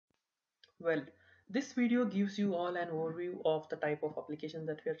Well, this video gives you all an overview of the type of application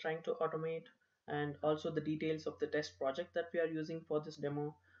that we are trying to automate and also the details of the test project that we are using for this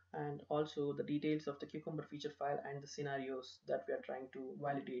demo and also the details of the Cucumber feature file and the scenarios that we are trying to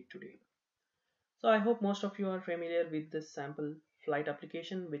validate today. So I hope most of you are familiar with this sample flight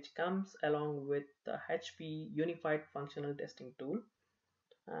application which comes along with the HP Unified Functional Testing tool,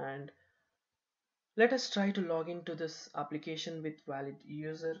 and let us try to log into this application with valid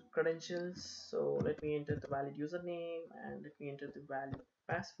user credentials. So let me enter the valid username and let me enter the valid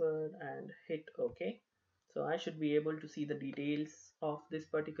password and hit OK. So I should be able to see the details of this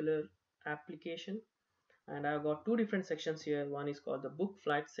particular application. And I've got two different sections here. One is called the book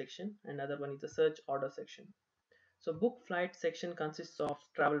flight section and another one is the search order section. So book flight section consists of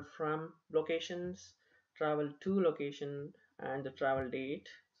travel from locations, travel to location, and the travel date,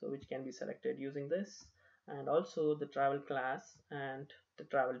 so which can be selected using this, and also the travel class and the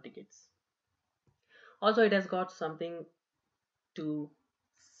travel tickets. Also, it has got something to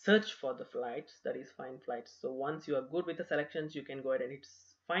search for the flights, that is find flights. So once you are good with the selections, you can go ahead and hit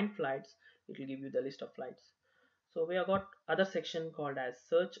find flights. It will give you the list of flights. So we have got other section called as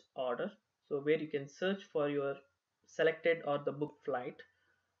search order, so where you can search for your selected or the book flight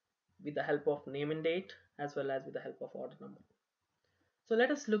with the help of name and date as well as with the help of order number. So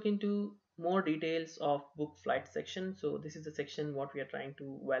let us look into more details of book flight section. So this is the section what we are trying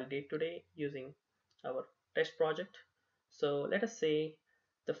to validate today using our test project. So let us say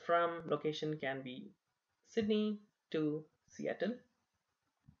the from location can be Sydney to Seattle,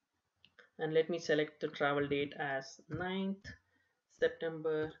 and let me select the travel date as 9th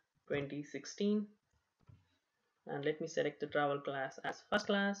September 2016, and let me select the travel class as first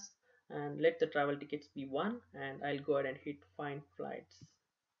class and let the travel tickets be one, and I'll go ahead and hit find flights.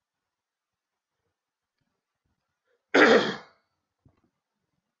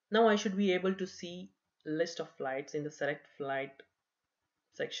 Now I should be able to see list of flights in the select flight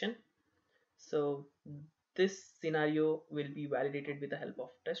section. So this scenario will be validated with the help of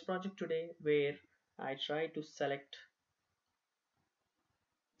test project today, where I try to select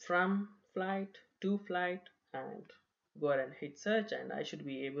from flight to flight and go ahead and hit search, and I should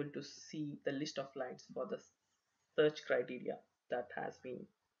be able to see the list of flights for the search criteria that has been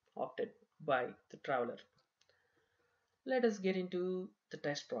opted by the traveler. Let us get into the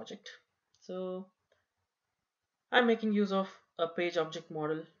test project. So I'm making use of a page object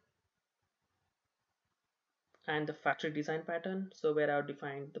model and the factory design pattern, so where I've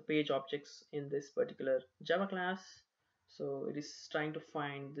defined the page objects in this particular Java class. So it is trying to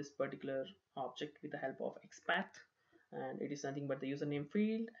find this particular object with the help of XPath, and it is nothing but the username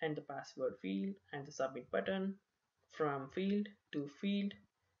field and the password field and the submit button, from field to field,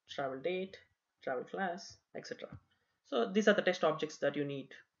 travel date, travel class, etc. So these are the test objects that you need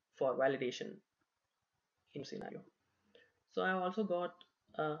for validation in scenario. So I've also got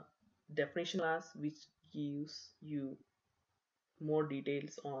a definition class which gives you more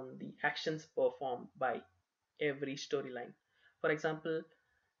details on the actions performed by every storyline. For example,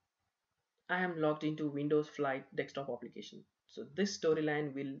 I am logged into Windows Flight desktop application. So this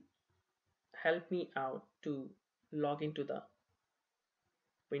storyline will help me out to log into the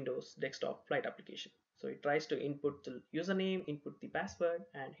Windows desktop flight application. So it tries to input the username, input the password,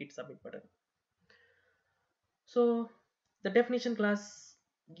 and hit submit button. So the definition class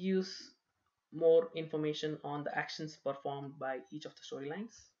gives more information on the actions performed by each of the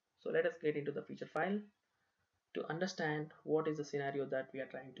storylines. So let us get into the feature file to understand what is the scenario that we are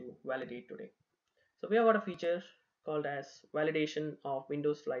trying to validate today. So we have got a feature called as validation of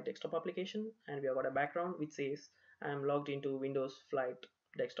Windows Flight desktop application, and we have got a background which says I am logged into Windows Flight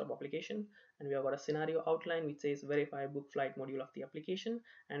desktop application, and we have got a scenario outline which says verify book flight module of the application,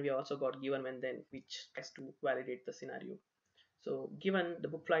 and we also got given when then which tries to validate the scenario. So given the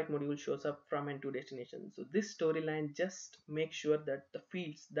book flight module shows up from and to destination, so this storyline just makes sure that the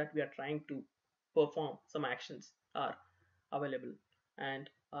fields that we are trying to perform some actions are available and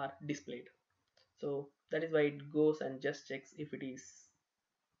are displayed. So that is why it goes and just checks if it is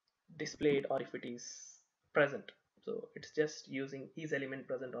displayed or if it is present. So it's just using is element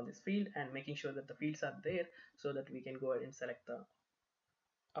present on this field and making sure that the fields are there so that we can go ahead and select the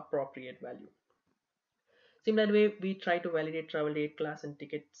appropriate value. Similar way, we try to validate travel date, class, and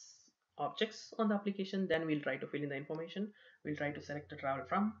tickets objects on the application. Then we'll try to fill in the information. We'll try to select the travel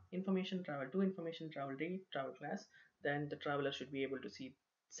from information, travel to information, travel date, travel class. Then the traveler should be able to see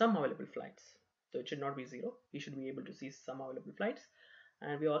some available flights. So it should not be zero. We should be able to see some available flights.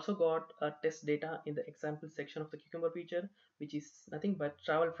 And we also got a test data in the example section of the Cucumber feature, which is nothing but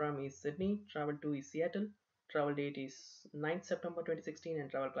travel from is Sydney, travel to is Seattle, travel date is 9th September 2016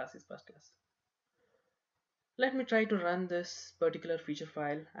 and travel class is first class. Let me try to run this particular feature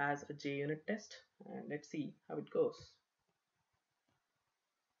file as a JUnit test and let's see how it goes.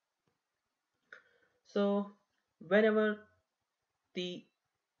 So whenever the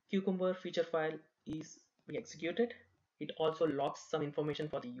Cucumber feature file is executed, it also logs some information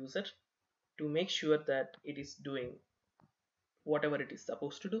for the user to make sure that it is doing whatever it is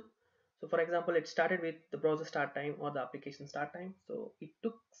supposed to do. So for example, it started with the browser start time or the application start time. So it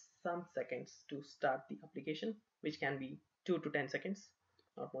took some seconds to start the application, which can be 2 to 10 seconds,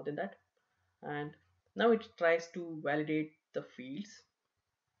 not more than that. And now it tries to validate the fields.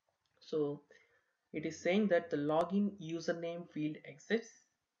 So it is saying that the login username field exists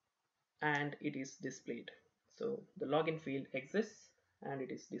and it is displayed. So the login field exists and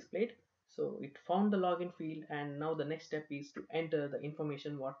it is displayed. So it found the login field and now the next step is to enter the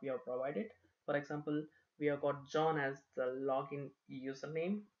information what we have provided. For example, we have got John as the login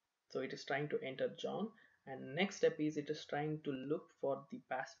username. So it is trying to enter John, and next step is it is trying to look for the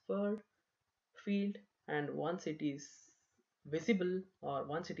password field, and once it is visible or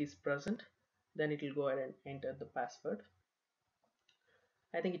once it is present, then it will go ahead and enter the password.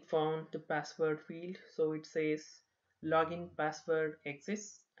 I think it found the password field, so it says login password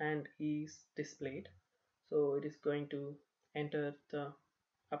exists and is displayed. So it is going to enter the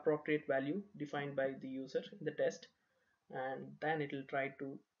appropriate value defined by the user in the test, and then it will try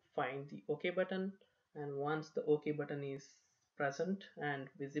to find the OK button, and once the OK button is present and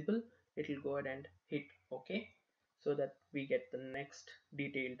visible, it will go ahead and hit OK so that we get the next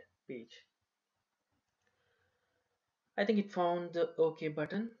detailed page. I think it found the OK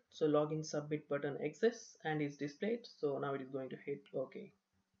button. So login submit button exists and is displayed. So now it is going to hit OK.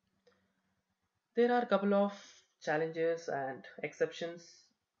 There are a couple of challenges and exceptions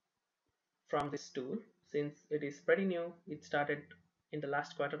from this tool since it is pretty new. It started in the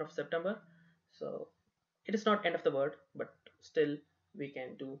last quarter of September. So it is not end of the world, but still we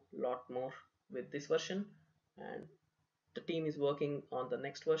can do a lot more with this version, and the team is working on the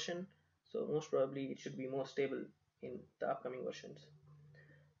next version. So most probably it should be more stable in the upcoming versions.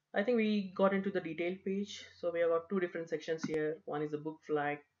 I think we got into the detail page. So we have got two different sections here. One is the book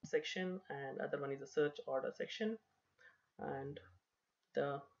flight section and other one is the search order section. And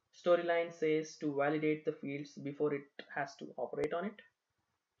the storyline says to validate the fields before it has to operate on it.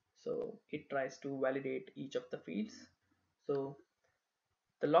 So it tries to validate each of the fields. So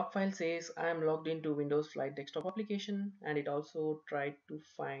the log file says I am logged into Windows Flight desktop application, and it also tried to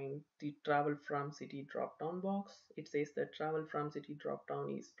find the travel from city drop down box. It says that travel from city drop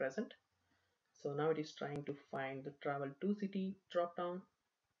down is present. So now it is trying to find the travel to city drop down.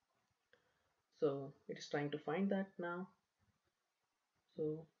 So it is trying to find that now.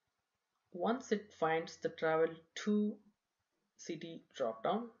 So once it finds the travel to city drop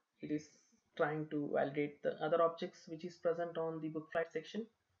down, it is trying to validate the other objects which is present on the book flight section.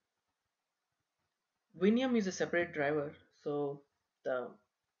 Winium is a separate driver, so the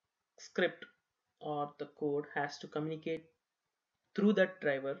script or the code has to communicate through that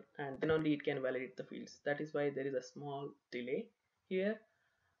driver and then only it can validate the fields. That is why there is a small delay here,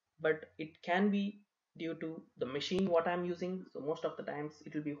 but it can be due to the machine what I'm using. So most of the times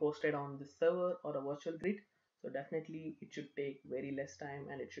it will be hosted on the server or a virtual grid. So definitely it should take very less time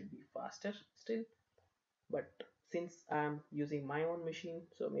and it should be faster still. But since I'm using my own machine,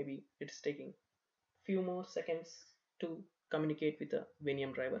 so maybe it's taking few more seconds to communicate with the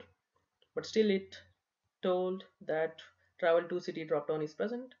Winium driver. But still it told that travel to city dropdown is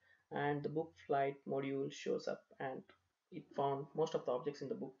present and the book flight module shows up, and it found most of the objects in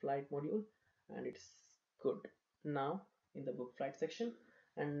the book flight module and it's good now in the book flight section.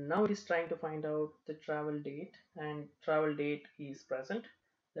 And now it is trying to find out the travel date, and travel date is present.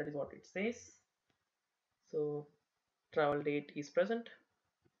 That is what it says. So travel date is present.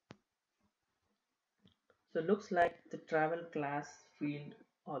 So looks like the travel class field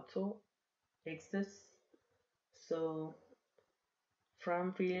also exists. So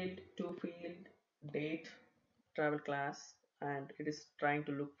from field to field, date, travel class, and it is trying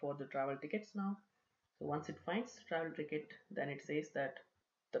to look for the travel tickets now. So once it finds the travel ticket, then it says that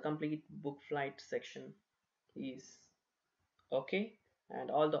the complete book flight section is okay,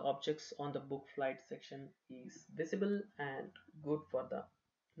 and all the objects on the book flight section is visible and good for the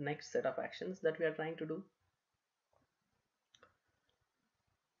next set of actions that we are trying to do.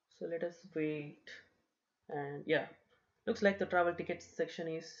 So let us wait, and yeah, looks like the travel tickets section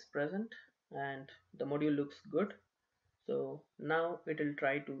is present and the module looks good. So now it will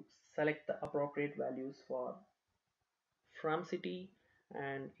try to select the appropriate values for from city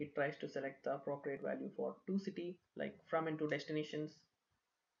and it tries to select the appropriate value for to city, like from and to destinations.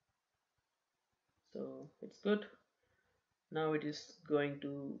 So it's good. Now it is going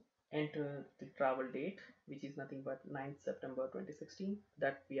to enter the travel date, which is nothing but 9th September 2016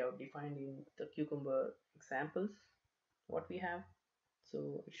 that we have defined in the cucumber examples what we have.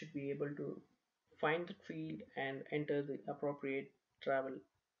 So it should be able to find the field and enter the appropriate travel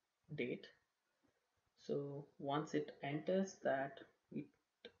date. So once it enters that, it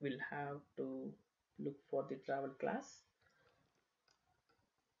will have to look for the travel class.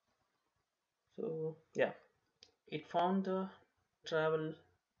 So yeah, it found the travel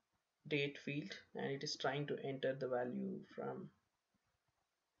date field and it is trying to enter the value from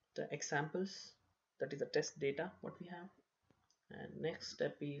the examples, that is the test data what we have. And next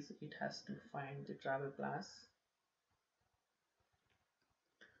step is it has to find the travel class.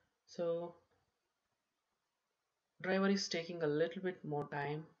 So driver is taking a little bit more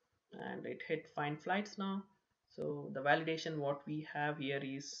time and it hit find flights now. So the validation what we have here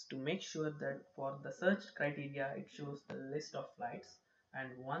is to make sure that for the search criteria it shows the list of flights, and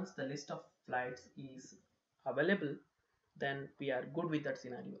once the list of flights is available, then we are good with that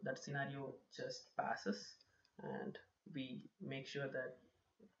scenario. That scenario just passes and we make sure that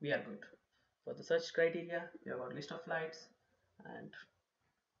we are good. For the search criteria, we have got list of flights and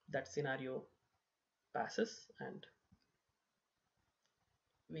that scenario passes, and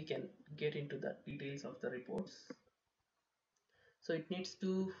we can get into the details of the reports. So it needs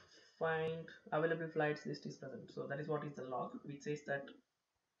to find available flights list is present. So that is what is the log, which says that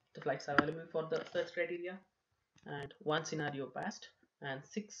the flights are available for the search criteria and one scenario passed and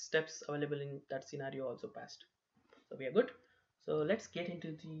 6 steps available in that scenario also passed. So we are good. So let's get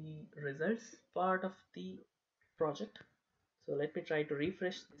into the results part of the project. So let me try to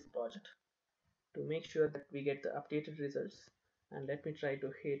refresh this project to make sure that we get the updated results, and let me try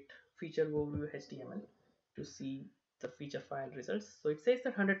to hit feature overview HTML to see the feature file results. So it says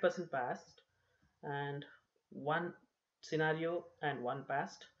that 100% passed and one scenario and one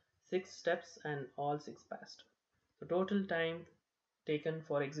passed, 6 steps and all 6 passed. So total time taken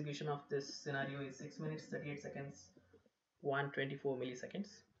for execution of this scenario is 6 minutes 38 seconds 124 milliseconds.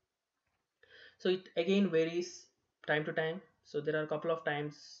 So it again varies time to time. So there are a couple of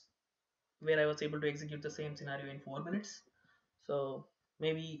times where I was able to execute the same scenario in 4 minutes. So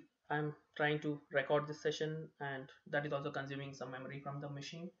maybe I'm trying to record this session and that is also consuming some memory from the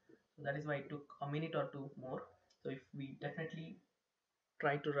machine. So that is why it took a minute or two more. So if we definitely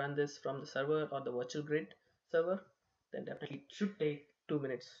try to run this from the server or the virtual grid server, then definitely it should take 2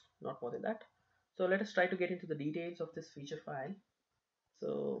 minutes, not more than that. So let us try to get into the details of this feature file.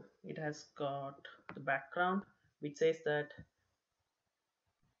 So it has got the background which says that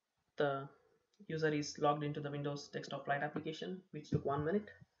the user is logged into the Windows desktop flight application, which took 1 minute,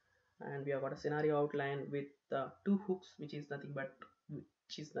 and we have got a scenario outline with the two hooks, which is nothing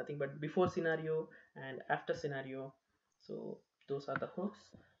but before scenario and after scenario. So those are the hooks,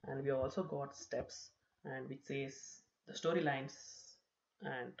 and we have also got steps, and which says the storylines,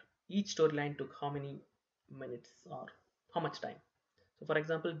 and each storyline took how many minutes or how much time. So for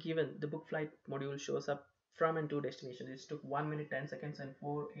example, given the book flight module shows up from and to destination, it took 1 minute 10 seconds and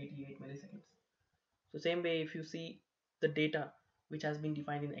 488 milliseconds. So same way, if you see the data which has been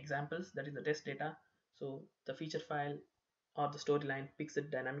defined in examples, that is the test data. So the feature file or the storyline picks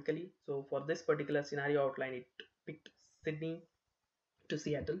it dynamically. So for this particular scenario outline, it picked Sydney to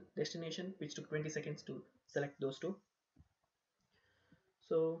Seattle destination, which took 20 seconds to select those two.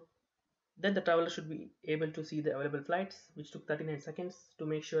 So then the traveler should be able to see the available flights, which took 39 seconds to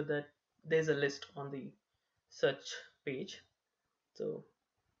make sure that there's a list on the search page. So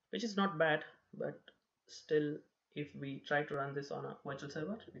which is not bad, but still if we try to run this on a virtual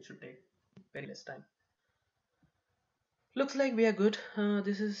server, it should take very less time. Looks like we are good.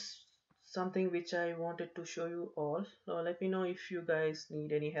 This is something which I wanted to show you all. So let me know if you guys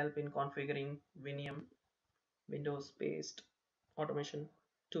need any help in configuring Winium Windows based automation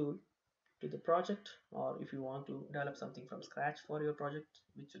tool to the project, or if you want to develop something from scratch for your project,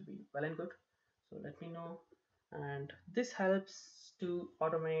 which would be well and good. So let me know. And this helps to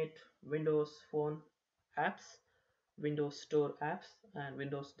automate Windows Phone apps, Windows Store apps, and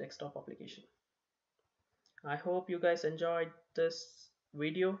Windows desktop application. I hope you guys enjoyed this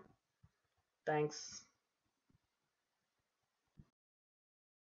video. Thanks.